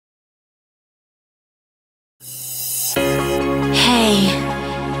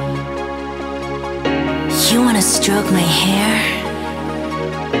stroke my hair?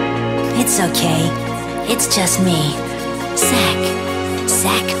 It's okay, it's just me,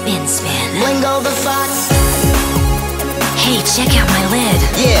 Zack Binspin. Blingo the fox. Hey, check out my lid.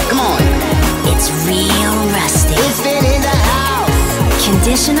 Yeah, come on. It's real rusty. It's been in the house.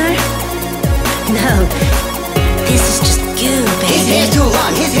 Conditioner? No, this is just goo, baby. His hair's too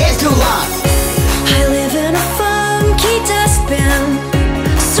long, his hair's too long. I live in a funky dustbin,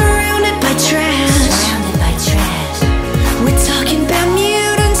 surrounded by trash. We're talking about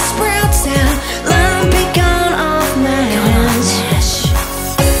mutant sprouts and lumpy gone off mash.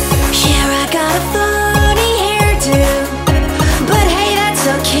 Yeah, I got a funny hairdo, but hey, that's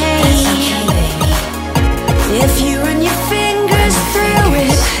okay. If you run your fingers through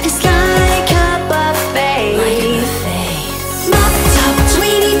it, it's like a buffet. Moptop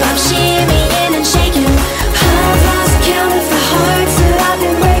Tweenybop, shimmying and shaking. I've lost count of the hearts that I've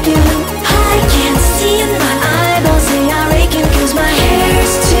been breaking. I can't see in my eyeballs, they are aching 'cause my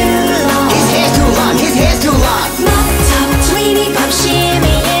hair's too long. His hair's too long, his hair's too long. Moptop Tweenybop,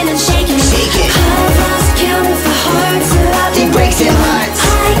 shimmying and shaking. Shake it. I've lost count of the hearts that I've He been breaks breaking. them hearts.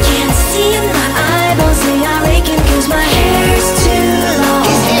 I can't see in my eyeballs, they are aching 'cause my hair's too long.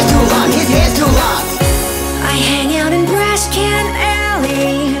 His hair's too long, his hair's too long. I hang out in Brash Can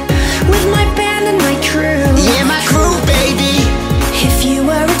Alley with my band and my crew. Yeah, my crew, baby. If you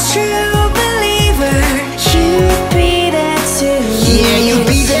were a true believer, you'd be there too. Yeah, you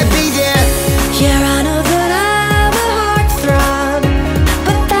be there, be there. Yeah, I know that I'm a heart-throb,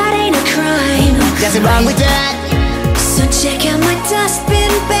 but that ain't a crime. Nothing wrong with that. So check out my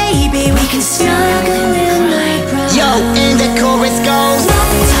dustbin, baby. We can snuggle in night ride. Yo, and the chorus goes.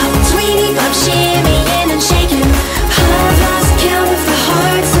 Moptop Tweenybop, shimmying and shaking. I've lost count of the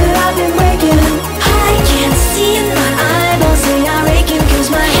hearts that I've been breaking. I can't see in my eyeballs, they are aching 'cause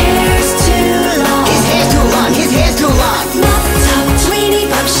my hair's too long. His hair's too long, his hair's too long. Moptop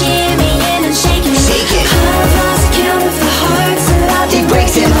Tweenybop, shimmying and shaking. Shake it. I've lost count of the hearts that I've He been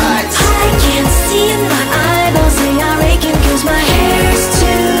breaks breaking. them hearts. I can't see in my eyeballs, they are aching 'cause my hair's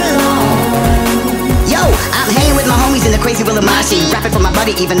too long. Yo, I'm hanging with my homies in the crazy Willa Moshi. Rapping for my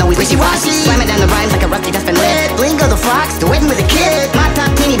buddy even though he's wishy-washy. Slamming down the rhymes like a rusty dustbin lid. Blingo the fox, the wedding with a kid.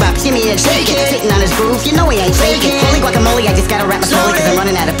 Moptop Tweenybop, shimmy and shake it. Sitting on his groove, you know he ain't faking. Holy guacamole, I just gotta rap my slowly 'cause I'm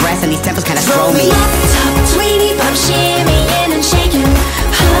running out of breath and these tempos kinda throw me. Moptop Tweenybop, shimmying and shaking.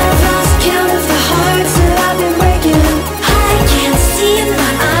 I've lost count of the hearts that I've been breaking. I can't see in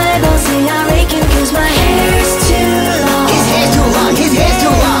my eyeballs, they are aching 'cause my hair's too long. His hair's too long, his hair's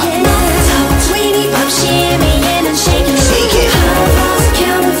too long. Moptop Tweenybop, shimmying and shaking. Shake it. I've lost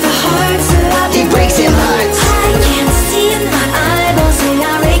count of the hearts that I've He been breaks breaking. them hearts. I can't see in my eyeballs, they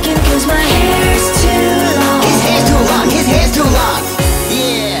are aching 'cause my hair's too long. His hair's too long, his hair's too long.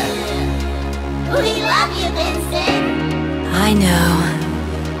 Yeah. We love you, Vincent. I know.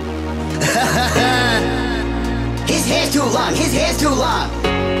 His hair's too long, his hair's too long.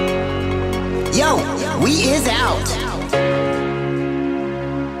 Yo, we is out.